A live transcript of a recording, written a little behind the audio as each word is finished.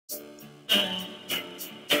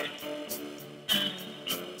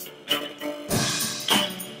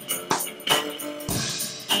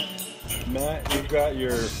Matt, you've got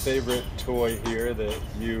your favorite toy here that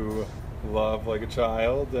you love like a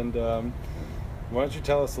child, and why don't you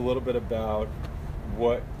tell us a little bit about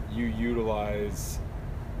what you utilize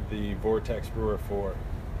the Vortex brewer for?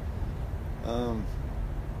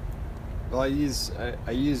 Well, I use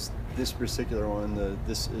this particular one.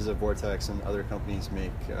 This is a Vortex, and other companies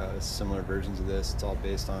make similar versions of this. It's all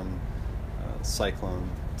based on cyclone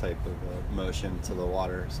type of motion to the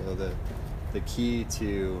water. So the key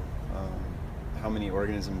to how many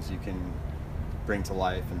organisms you can bring to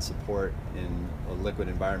life and support in a liquid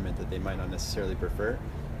environment that they might not necessarily prefer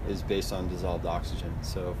is based on dissolved oxygen.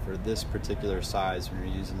 So for this particular size, when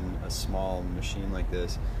you're using a small machine like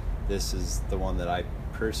this, this is the one that I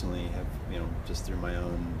personally have, just through my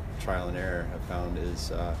own trial and error, have found is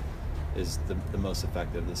the most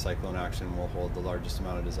effective. The cyclone action will hold the largest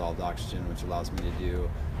amount of dissolved oxygen, which allows me to do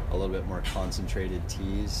a little bit more concentrated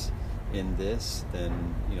teas in this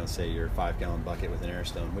than, say your 5-gallon bucket with an air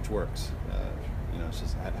stone, which works. It's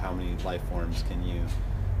just how many life forms can you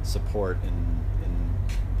support in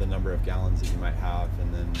the number of gallons that you might have,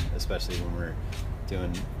 and then especially when we're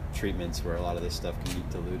doing treatments where a lot of this stuff can be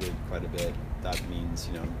diluted quite a bit, that means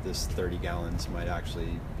this 30 gallons might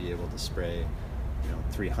actually be able to spray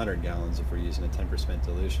 300 gallons if we're using a 10%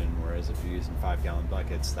 dilution, whereas if you're using 5-gallon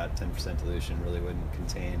buckets, that 10% dilution really wouldn't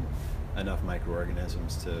contain enough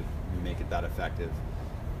microorganisms to make it that effective.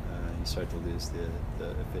 You start to lose the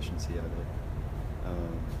efficiency of it.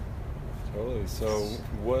 Totally. So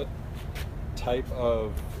what type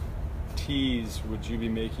of teas would you be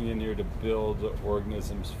making in here to build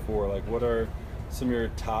organisms for? Like, what are some of your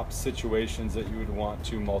top situations that you would want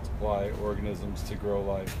to multiply organisms to grow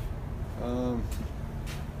life?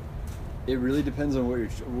 It really depends on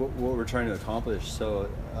what we're trying to accomplish. So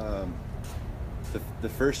the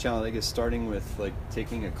first challenge, I guess, starting with like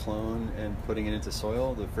taking a clone and putting it into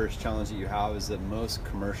soil, the first challenge that you have is that most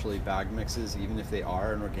commercially bagged mixes, even if they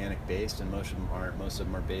are an organic based, and most of them aren't, most of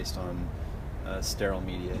them are based on sterile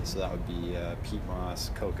media. So that would be peat moss,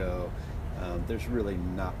 cocoa. There's really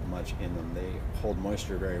not much in them. They hold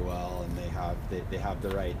moisture very well, and they have the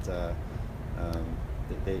right.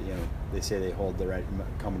 They say they hold the right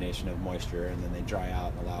combination of moisture, and then they dry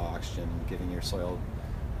out and allow oxygen, giving your soil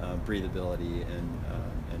breathability,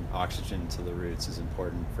 and oxygen to the roots is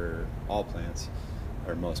important for all plants,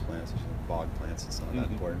 or most plants. Bog plants, it's not that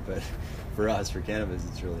important, but for us, for cannabis,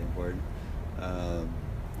 it's really important.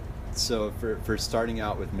 So for starting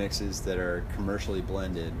out with mixes that are commercially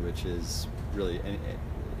blended, which is really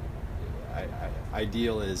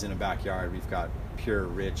ideal, is in a backyard. We've got pure,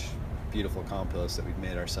 rich, beautiful compost that we've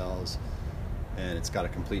made ourselves, and it's got a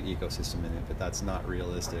complete ecosystem in it, but that's not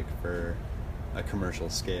realistic for a commercial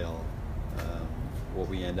scale. What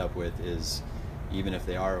we end up with is, even if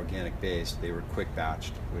they are organic based, they were quick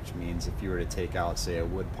batched, which means if you were to take out, say, a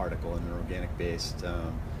wood particle in an organic based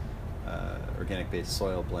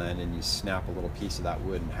soil blend, and you snap a little piece of that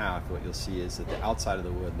wood in half, what you'll see is that the outside of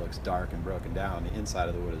the wood looks dark and broken down, the inside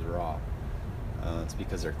of the wood is raw. It's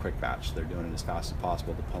because they're quick batch. They're doing it as fast as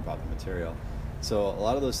possible to pump out the material. So a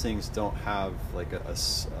lot of those things don't have like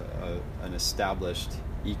an established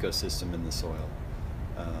ecosystem in the soil,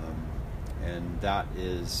 and that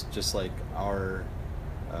is just like our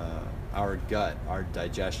gut, our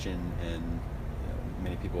digestion, and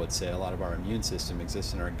many people would say a lot of our immune system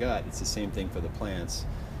exists in our gut. It's the same thing for the plants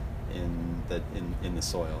in the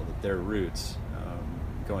soil. That their roots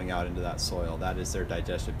going out into that soil, that is their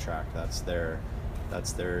digestive tract. That's their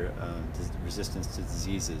resistance to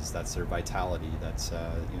diseases. That's their vitality. That's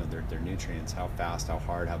their nutrients. How fast, how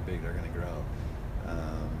hard, how big they're going to grow.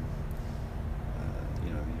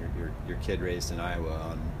 Your kid raised in Iowa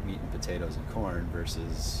on meat and potatoes and corn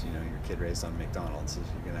versus your kid raised on McDonald's. So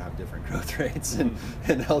you're going to have different growth rates and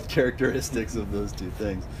health characteristics of those two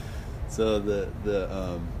things. So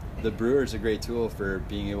the brewer is a great tool for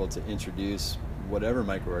being able to introduce whatever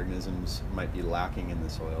microorganisms might be lacking in the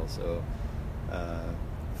soil. So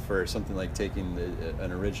for something like taking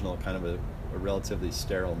an original kind of a relatively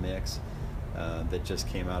sterile mix that just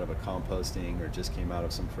came out of a composting or just came out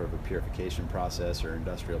of some sort of a purification process or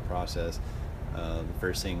industrial process, the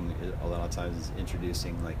first thing a lot of times is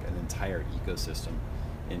introducing like an entire ecosystem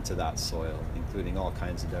into that soil, including all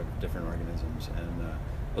kinds of different organisms, and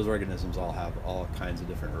those organisms all have all kinds of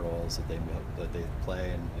different roles that they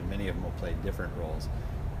play, and many of them will play different roles.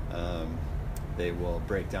 They will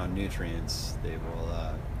break down nutrients. They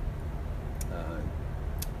will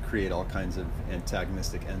create all kinds of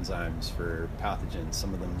antagonistic enzymes for pathogens.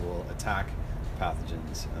 Some of them will attack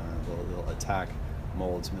pathogens. They'll attack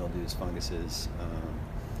molds, mildews, funguses.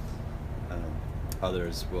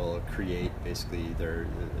 Others will create basically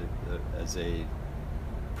as a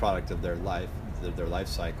product of their life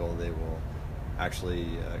cycle. They will actually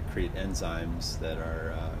create enzymes that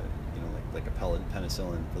are like a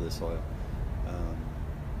penicillin for the soil,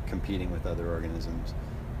 competing with other organisms.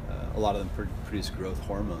 A lot of them produce growth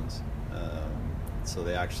hormones, so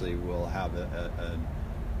they actually will have a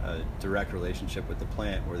direct relationship with the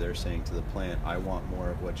plant, where they're saying to the plant, I want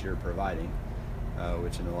more of what you're providing,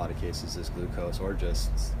 which in a lot of cases is glucose or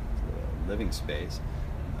just living space.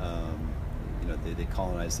 They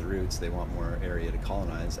colonize the roots. They want more area to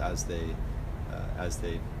colonize as the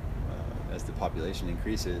population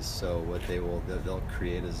increases. So what they'll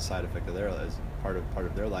create as a side effect of as part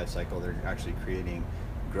of their life cycle, they're actually creating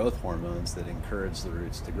growth hormones that encourage the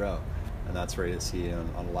roots to grow. And that's where you see on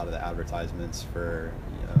a lot of the advertisements for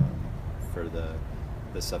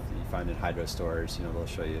the stuff that you find in hydro stores. They'll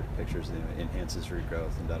show you pictures that enhances root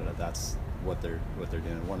growth and da-da-da. That's what they're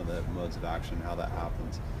doing. One of the modes of action, how that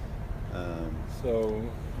happens. So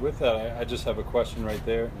with that, I just have a question right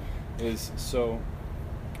there. So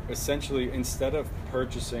essentially, instead of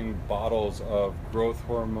purchasing bottles of growth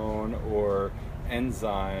hormone or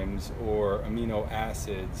enzymes or amino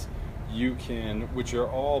acids, you can, which are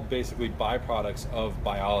all basically byproducts of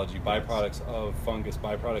biology, byproducts of fungus,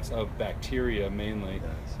 byproducts of bacteria mainly.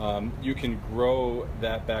 Yes. You can grow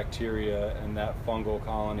that bacteria and that fungal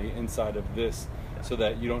colony inside of this, so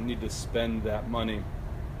that you don't need to spend that money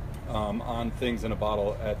on things in a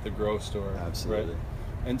bottle at the grow store. Absolutely. Right?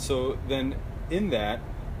 And so then in that,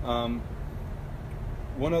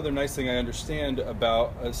 one other nice thing I understand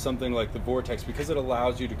about something like the vortex, because it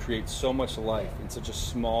allows you to create so much life in such a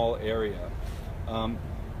small area,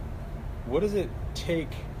 what does it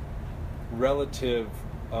take relative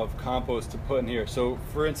of compost to put in here? So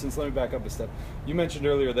for instance, let me back up a step. You mentioned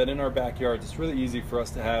earlier that in our backyards it's really easy for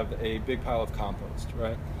us to have a big pile of compost,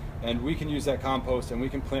 right? And we can use that compost and we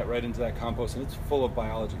can plant right into that compost, and it's full of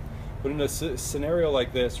biology. But in a scenario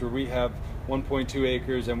like this, where we have 1.2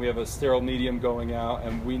 acres and we have a sterile medium going out,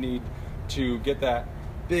 and we need to get that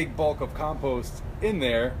big bulk of compost in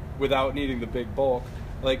there without needing the big bulk,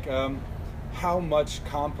 like how much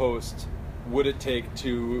compost would it take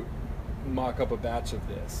to mock up a batch of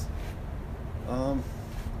this?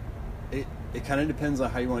 It kind of depends on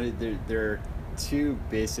how you want it. There are two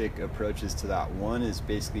basic approaches to that. One is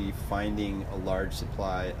basically finding a large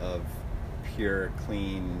supply of pure,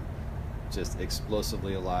 clean, just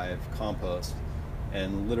explosively alive compost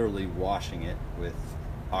and literally washing it with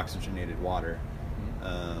oxygenated water.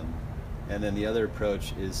 And then the other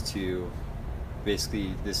approach is to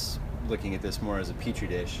basically looking at this more as a petri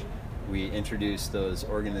dish. We introduce those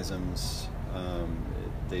organisms.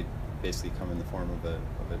 They basically come in the form of a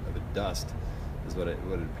dust, is what it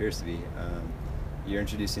appears to be. You're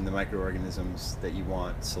introducing the microorganisms that you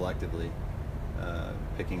want selectively,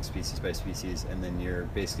 picking species by species, and then you're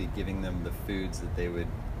basically giving them the foods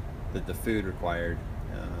that the food required,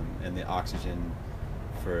 and the oxygen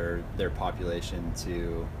for their population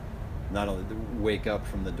to not only wake up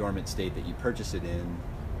from the dormant state that you purchased it in.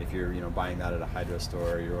 If you're buying that at a hydro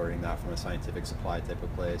store, or you're ordering that from a scientific supply type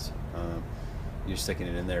of place, you're sticking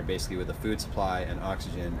it in there basically with a food supply and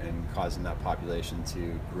oxygen, and causing that population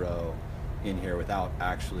to grow in here without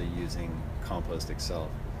actually using compost itself.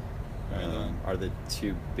 Are the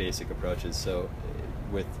two basic approaches. So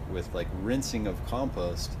with like rinsing of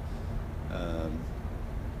compost,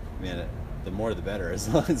 man, the more the better, as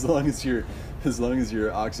long as your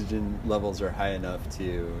oxygen levels are high enough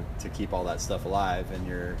to keep all that stuff alive, and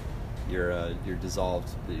your dissolved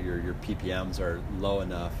your ppms are low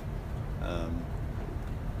enough.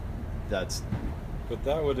 But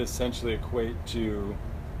that would essentially equate to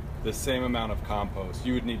the same amount of compost.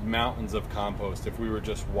 You would need mountains of compost if we were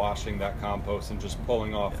just washing that compost and just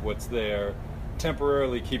pulling off what's there,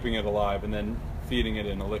 temporarily keeping it alive, and then feeding it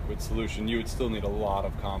in a liquid solution. You would still need a lot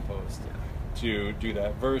of compost to do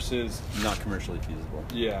that, versus not commercially feasible.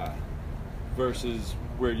 Yeah, versus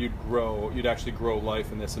where you'd actually grow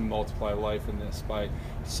life in this and multiply life in this by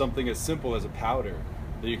something as simple as a powder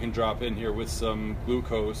that you can drop in here with some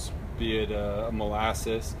glucose, be it a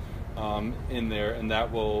molasses, in there, and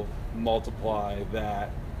that will multiply that,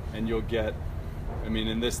 and you'll get,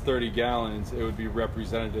 in this 30 gallons, it would be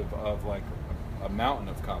representative of like a mountain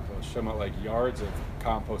of compost. Talking about like yards of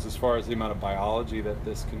compost as far as the amount of biology that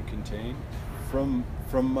this can contain. From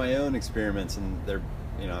my own experiments, and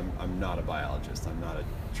I'm not a biologist, I'm not a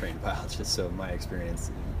trained biologist, so my experiments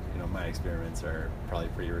are probably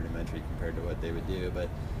pretty rudimentary compared to what they would do, but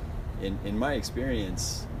in my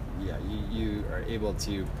experience, yeah, you are able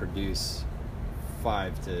to produce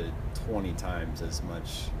 5 to 20 times as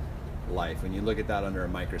much life. When you look at that under a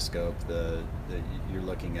microscope, you're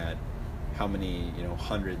looking at how many,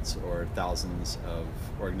 hundreds or thousands of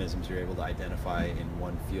organisms you're able to identify in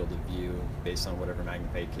one field of view based on whatever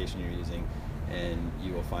magnification you're using, and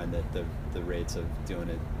you will find that the rates of doing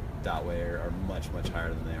it that way are much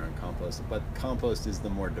higher than they are in compost. But compost is the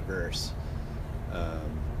more diverse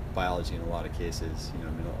biology in a lot of cases.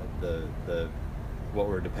 The what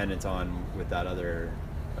we're dependent on with that other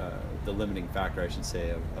the limiting factor, I should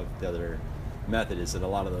say, of the other method is that a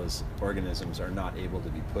lot of those organisms are not able to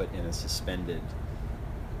be put in a suspended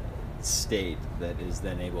state that is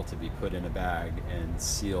then able to be put in a bag and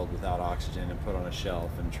sealed without oxygen and put on a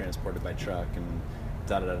shelf and transported by truck and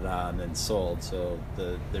and then sold. So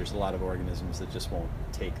there's a lot of organisms that just won't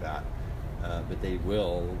take that, but they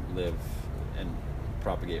will live and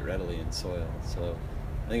propagate readily in soil. So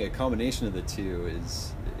I think a combination of the two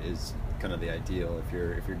is kind of the ideal if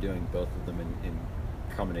you're doing both of them in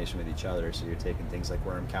combination with each other. So you're taking things like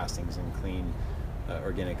worm castings and clean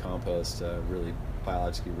organic compost, really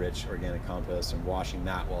biologically rich organic compost, and washing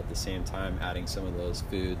that while at the same time adding some of those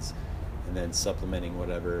foods, and then supplementing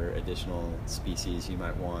whatever additional species you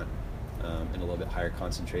might want in a little bit higher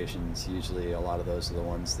concentrations. Usually a lot of those are the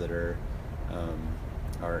ones that are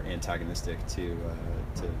antagonistic to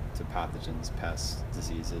pathogens, pests,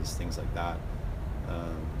 diseases, things like that.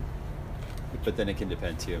 But then it can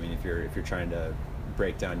depend too. I mean, if you're trying to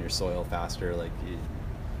break down your soil faster, like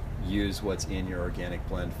use what's in your organic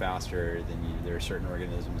blend faster, then there are certain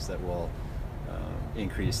organisms that will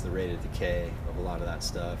increase the rate of decay of a lot of that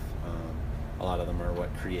stuff. A lot of them are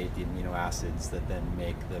what create the amino acids that then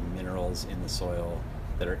make the minerals in the soil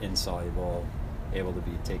that are insoluble able to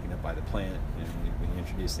be taken up by the plant. And when you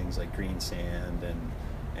introduce things like green sand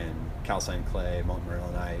and calcined clay, molten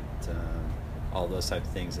marlinite, all those type of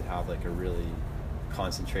things that have like a really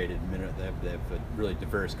concentrated mineral, they have a really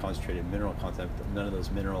diverse concentrated mineral content, but none of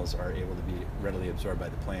those minerals are able to be readily absorbed by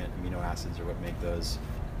the plant. Amino acids are what make those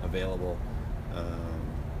available.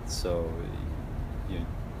 So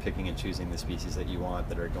picking and choosing the species that you want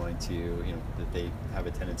that are going to, that they have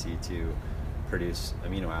a tendency to produce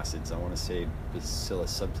amino acids. I want to say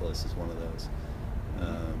Bacillus subtilis is one of those.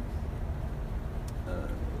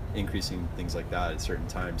 Increasing things like that at certain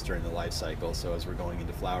times during the life cycle. So as we're going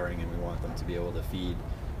into flowering and we want them to be able to feed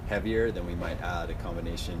heavier, then we might add a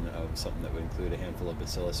combination of something that would include a handful of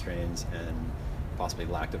Bacillus strains and possibly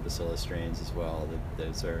Lactobacillus strains as well.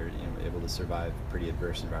 Those are able to survive pretty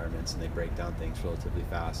adverse environments, and they break down things relatively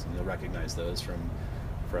fast. And you'll recognize those from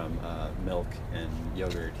milk and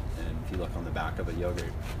yogurt. And if you look on the back of a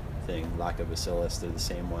yogurt thing, Lactobacillus, they're the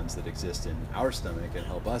same ones that exist in our stomach and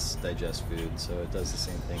help us digest food. So it does the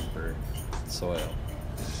same thing for soil.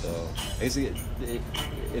 So basically,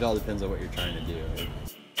 it all depends on what you're trying to do.